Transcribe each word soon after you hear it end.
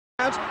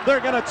They're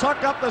going to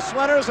tuck up the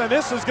sweaters, and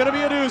this is going to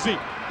be a doozy.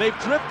 They've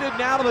drifted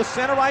now to the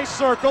center ice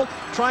circle,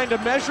 trying to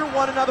measure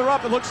one another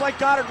up. It looks like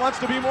Godard wants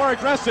to be more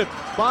aggressive.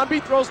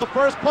 Bonvie throws the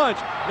first punch.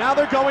 Now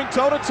they're going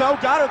toe-to-toe.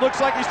 Goddard looks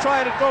like he's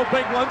trying to throw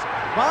big ones.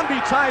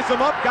 Bonvie ties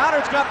him up.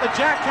 Goddard's got the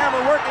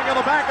jackhammer working on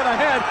the back of the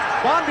head.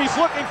 Bonvie's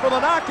looking for the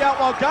knockout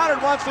while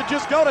Godard wants to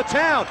just go to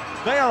town.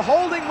 They are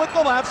holding with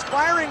the lefts,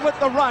 firing with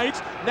the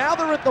rights. Now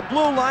they're at the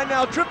blue line,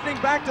 now drifting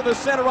back to the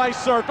center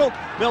ice circle.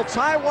 They'll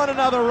tie one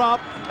another up,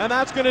 and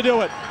that's going to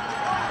do it.